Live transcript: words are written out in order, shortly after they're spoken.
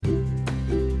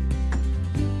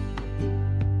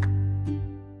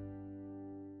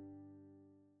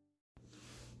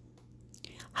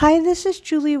Hi, this is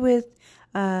Julie with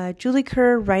Julie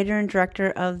Kerr, writer and director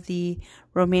of the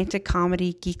romantic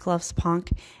comedy Geek Loves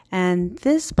Punk. And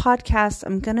this podcast,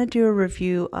 I'm going to do a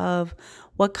review of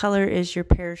What Color Is Your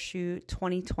Parachute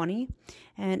 2020.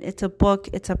 And it's a book,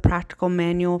 it's a practical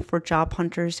manual for job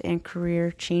hunters and career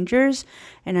changers.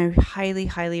 And I highly,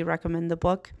 highly recommend the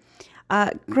book.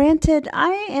 Granted,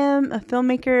 I am a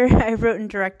filmmaker. I wrote and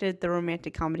directed the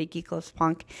romantic comedy Geek Loves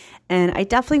Punk. And I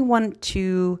definitely want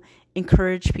to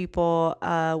encourage people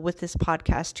with this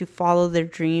podcast to follow their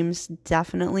dreams,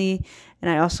 definitely. And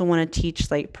I also want to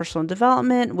teach like personal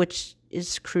development, which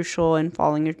is crucial in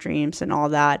following your dreams and all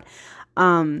that.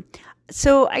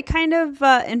 So I kind of,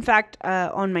 in fact,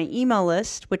 on my email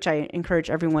list, which I encourage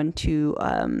everyone to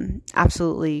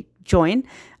absolutely join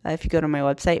if you go to my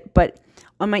website. But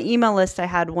on my email list, I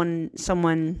had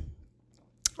someone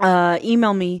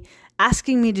email me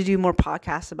asking me to do more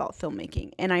podcasts about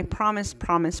filmmaking. And I promise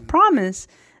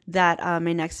that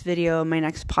my next video, my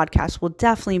next podcast will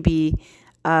definitely be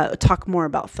talk more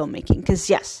about filmmaking. Because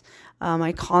yes,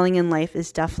 my calling in life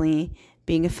is definitely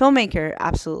being a filmmaker.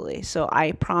 Absolutely. So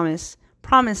I promise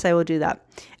I will do that.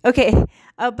 Okay.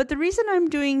 But the reason I'm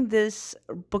doing this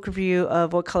book review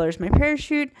of What Color Is My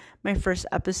Parachute, my first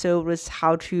episode was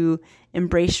how to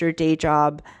embrace your day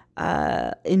job,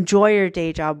 enjoy your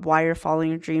day job while you're following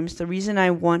your dreams. The reason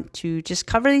I want to just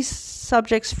cover these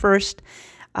subjects first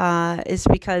is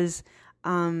because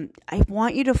I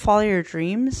want you to follow your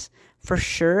dreams for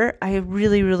sure. I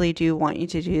really, really do want you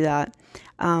to do that.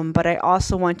 But I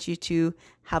also want you to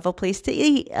have a place to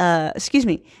eat. Have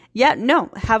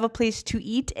a place to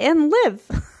eat and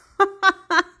live.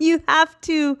 You have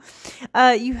to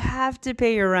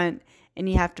pay your rent. And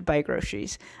you have to buy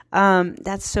groceries.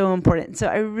 That's so important. So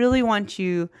I really want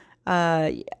you,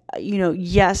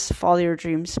 yes, follow your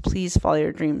dreams. Please follow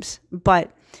your dreams.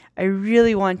 But I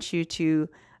really want you to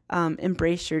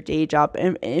embrace your day job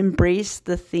and embrace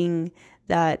the thing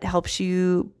that helps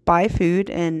you buy food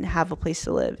and have a place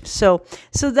to live. So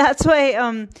that's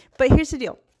why. But here's the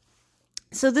deal.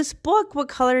 So this book, What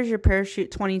Color Is Your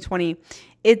Parachute 2020,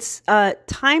 it's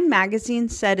Time Magazine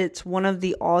said it's one of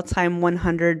the all-time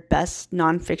 100 best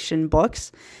nonfiction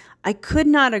books. I could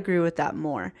not agree with that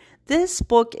more. This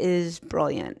book is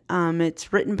brilliant.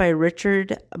 It's written by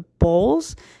Richard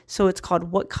Bowles, so it's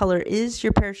called What Color Is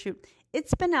Your Parachute.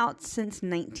 It's been out since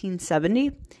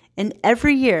 1970, and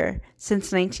every year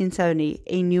since 1970,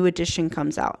 a new edition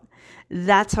comes out.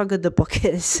 That's how good the book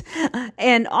is.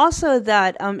 And also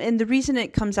that, and the reason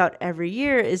it comes out every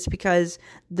year is because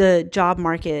the job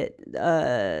market,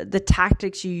 the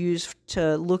tactics you use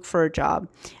to look for a job,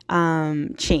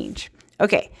 change.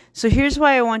 Okay. So here's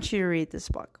why I want you to read this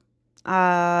book.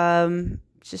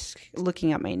 Just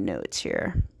looking at my notes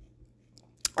here.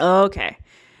 Okay.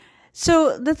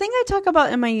 So the thing I talk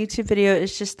about in my YouTube video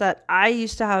is just that I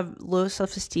used to have low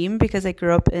self-esteem because I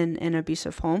grew up in an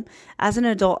abusive home. As an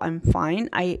adult, I'm fine.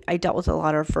 I dealt with a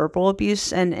lot of verbal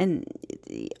abuse and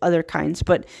other kinds,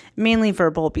 but mainly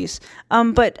verbal abuse.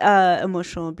 But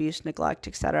emotional abuse, neglect,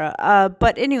 etc.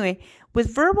 But anyway,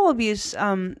 with verbal abuse,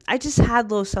 I just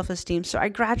had low self-esteem. So I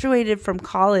graduated from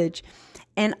college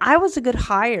and I was a good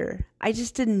hire. I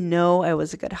just didn't know I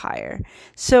was a good hire.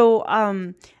 So,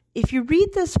 if you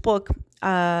read this book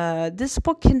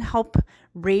can help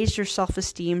raise your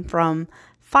self-esteem from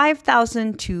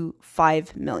 5,000 to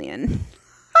 5 million.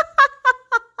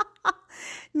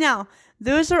 Now,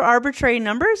 those are arbitrary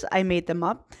numbers. I made them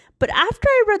up. But after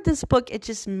I read this book, it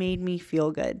just made me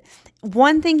feel good.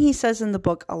 One thing he says in the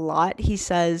book a lot, he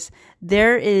says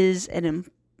there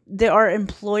are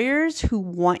employers who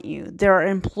want you. There are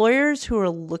employers who are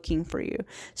looking for you.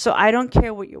 So I don't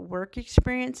care what your work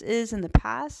experience is in the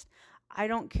past. I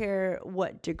don't care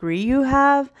what degree you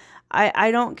have.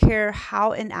 I don't care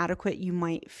how inadequate you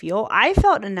might feel. I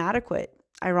felt inadequate,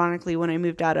 ironically, when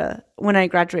I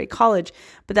graduated college,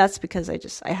 but that's because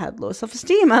I had low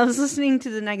self-esteem. I was listening to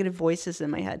the negative voices in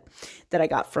my head that I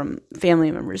got from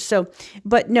family members.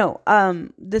 But no,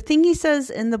 the thing he says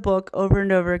in the book over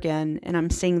and over again, and I'm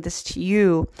saying this to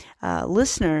you,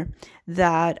 listener,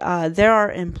 that there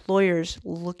are employers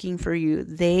looking for you.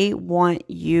 They want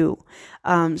you.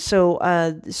 So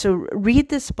read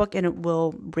this book and it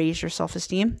will raise your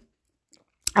self-esteem.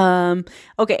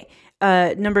 Okay.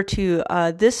 Number 2,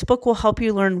 this book will help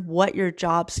you learn what your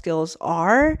job skills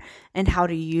are and how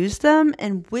to use them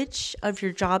and which of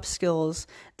your job skills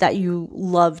that you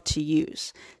love to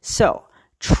use. So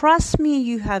trust me,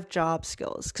 you have job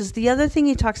skills. Because the other thing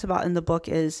he talks about in the book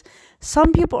is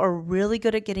some people are really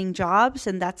good at getting jobs,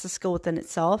 and that's a skill within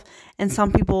itself. And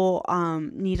some people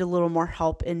need a little more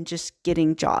help in just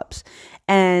getting jobs.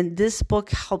 And this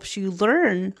book helps you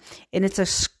learn, and it's a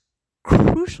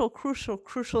crucial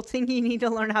thing you need to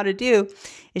learn how to do.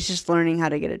 It's just learning how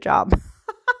to get a job.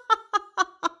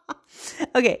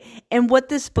 Okay, and what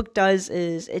this book does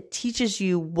is it teaches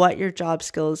you what your job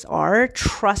skills are.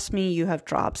 Trust me, you have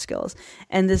job skills.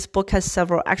 And this book has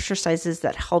several exercises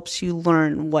that helps you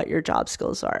learn what your job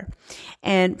skills are.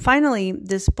 And finally,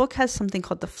 this book has something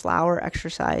called the flower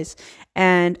exercise.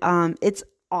 And it's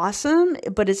awesome,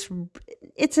 but it's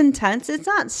intense. It's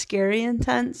not scary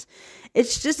intense.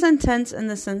 It's just intense in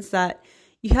the sense that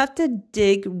you have to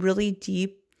dig really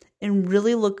deep and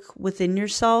really look within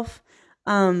yourself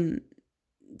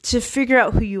to figure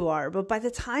out who you are. But by the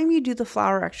time you do the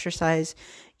flower exercise,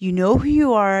 you know who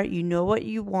you are, you know what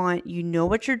you want, you know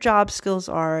what your job skills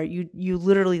are, you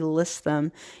literally list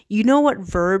them. You know what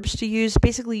verbs to use.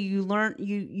 Basically, you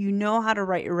know how to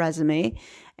write your resume.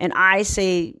 And I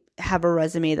say have a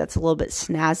resume that's a little bit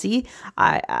snazzy.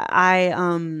 I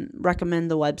recommend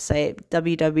the website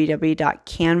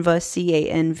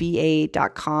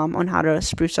www.canva.com on how to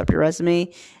spruce up your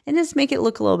resume and just make it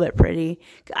look a little bit pretty.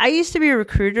 I used to be a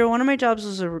recruiter. One of my jobs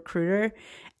was a recruiter,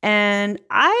 and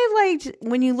I liked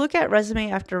when you look at resume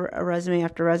after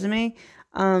resume.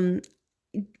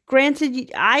 Granted,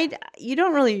 you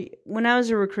don't really. When I was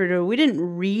a recruiter, we didn't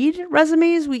read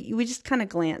resumes. We just kind of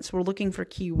glance. We're looking for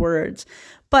keywords,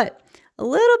 but a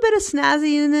little bit of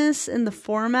snazziness in the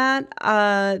format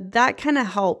that kind of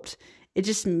helped. It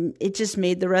just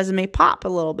made the resume pop a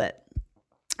little bit.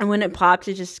 And when it popped,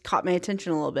 it just caught my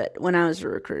attention a little bit when I was a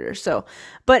recruiter. So,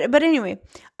 but anyway,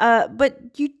 but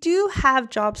you do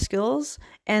have job skills,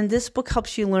 and this book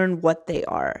helps you learn what they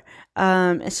are.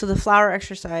 And so the flower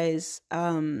exercise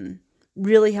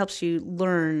really helps you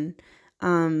learn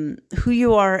who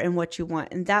you are and what you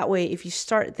want. And that way, if you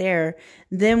start there,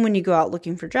 then when you go out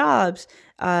looking for jobs,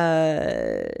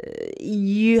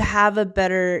 you have a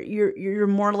better, you're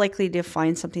more likely to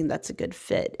find something that's a good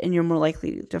fit, and you're more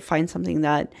likely to find something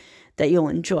that you'll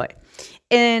enjoy.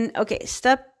 And okay,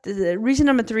 the reason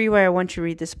number 3 why I want you to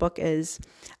read this book is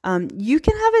you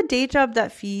can have a day job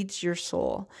that feeds your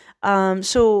soul.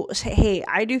 So hey,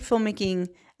 I do filmmaking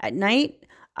at night.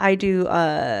 I do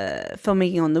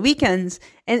filmmaking on the weekends,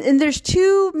 and there's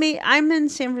two main. I'm in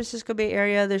San Francisco Bay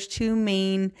Area. There's two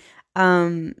main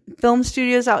film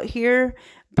studios out here,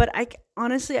 but I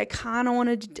honestly kind of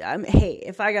wanted to. Hey,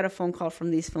 if I got a phone call from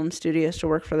these film studios to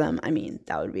work for them, I mean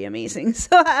that would be amazing. So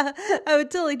I would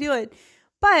totally do it.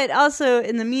 But also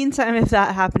in the meantime, if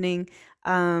that's happening,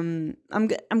 I'm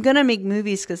gonna make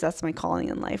movies because that's my calling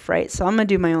in life, right? So I'm gonna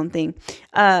do my own thing.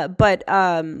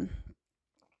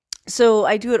 So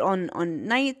I do it on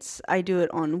nights, I do it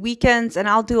on weekends, and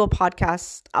I'll do a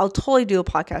podcast. I'll totally do a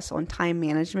podcast on time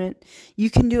management.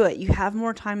 You can do it. You have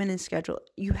more time in your schedule.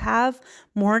 You have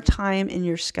more time in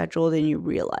your schedule than you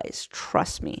realize.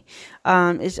 Trust me.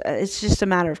 It's just a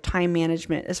matter of time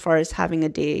management as far as having a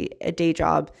day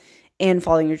job and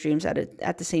following your dreams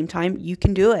at the same time. You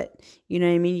can do it. You know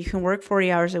what I mean? You can work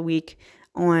 40 hours a week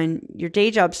on your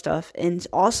day job stuff and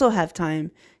also have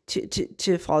time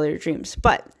to follow your dreams.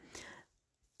 But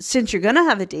since you're going to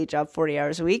have a day job 40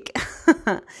 hours a week,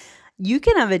 you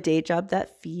can have a day job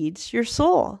that feeds your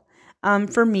soul.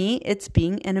 For me, it's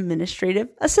being an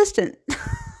administrative assistant.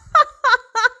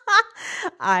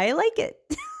 I like it.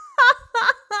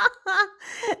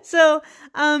 So,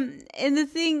 and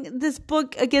this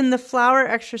book, again, the flower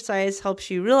exercise helps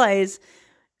you realize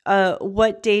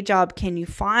what day job can you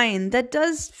find that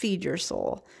does feed your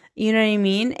soul. You know what I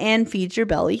mean? And feeds your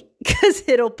belly because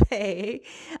it'll pay.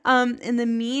 In the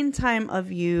meantime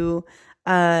of you,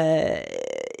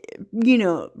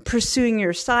 pursuing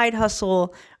your side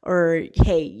hustle, or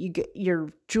hey, you get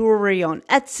your jewelry on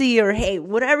Etsy, or hey,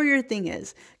 whatever your thing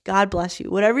is, God bless you.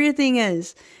 Whatever your thing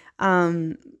is,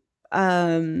 you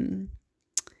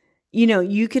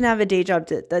can have a day job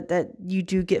that you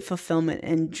do get fulfillment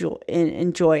and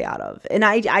joy out of. And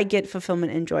I get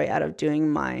fulfillment and joy out of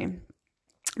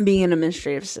being an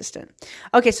administrative assistant.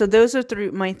 Okay, so those are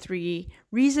my 3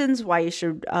 reasons why you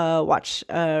should watch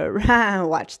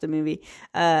the movie.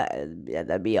 Yeah,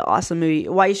 that'd be an awesome movie.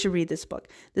 Why you should read this book.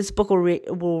 This book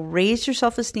will raise your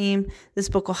self-esteem. This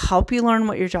book will help you learn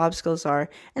what your job skills are.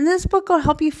 And this book will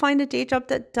help you find a day job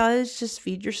that does just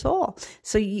feed your soul.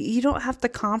 So you don't have to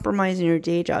compromise in your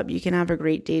day job. You can have a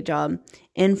great day job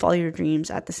and follow your dreams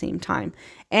at the same time.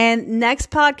 And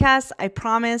next podcast, I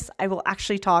promise I will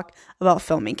actually talk about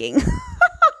filmmaking.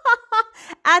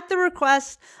 at the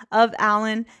request of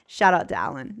Alan. Shout out to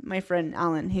Alan, my friend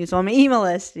Alan. He was on my email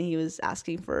list and he was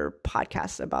asking for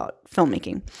podcasts about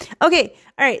filmmaking. Okay.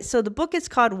 All right. So the book is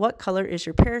called What Color is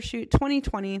Your Parachute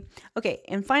 2020. Okay.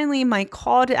 And finally, my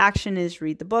call to action is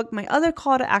read the book. My other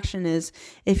call to action is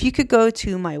if you could go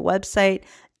to my website,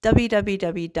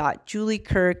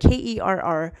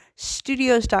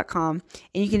 www.juliekerr.studios.com,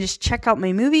 and you can just check out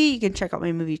my movie. You can check out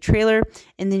my movie trailer,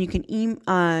 and then you can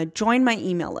join my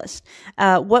email list.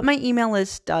 What my email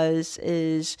list does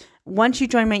is once you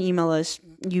join my email list,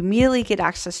 you immediately get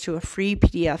access to a free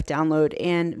PDF download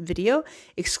and video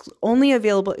only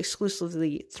available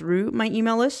exclusively through my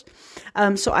email list.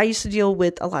 So I used to deal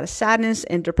with a lot of sadness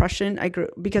and depression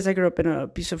because I grew up in an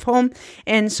abusive home.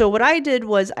 And so what I did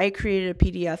was I created a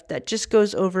PDF that just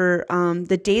goes over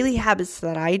the daily habits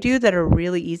that I do that are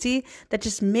really easy, that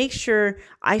just make sure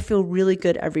I feel really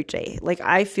good every day. Like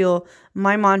I feel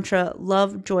my mantra,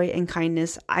 love, joy, and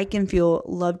kindness. I can feel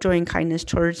love, joy, and kindness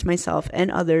towards myself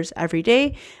and others every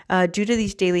day due to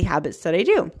these daily habits that I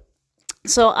do.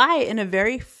 So I, in a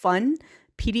very fun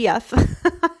PDF,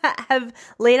 have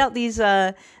laid out these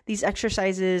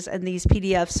exercises and these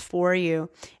PDFs for you.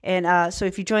 And so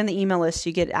if you join the email list,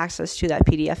 you get access to that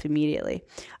PDF immediately.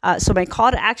 So my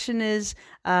call to action is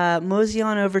mosey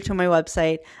on over to my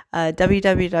website,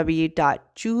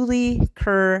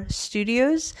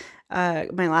 www.juliekerrstudios,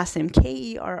 my last name,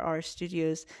 KERR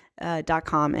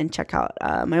Studios.com, and check out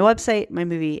my website, my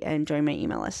movie, and join my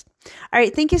email list. All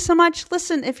right. Thank you so much.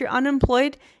 Listen, if you're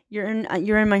unemployed, you're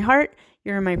in my heart.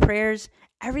 You're in my prayers.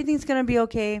 Everything's going to be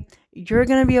okay. You're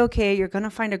going to be okay. You're going to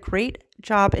find a great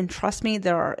job. And trust me,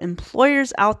 there are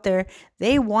employers out there.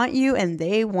 They want you and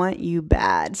they want you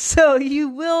bad. So you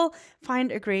will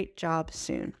find a great job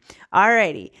soon.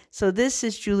 Alrighty. So this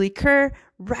is Julie Kerr,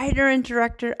 writer and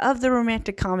director of the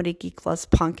romantic comedy Geek Loves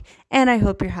Punk. And I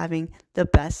hope you're having the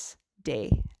best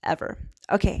day ever.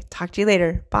 Okay. Talk to you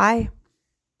later. Bye.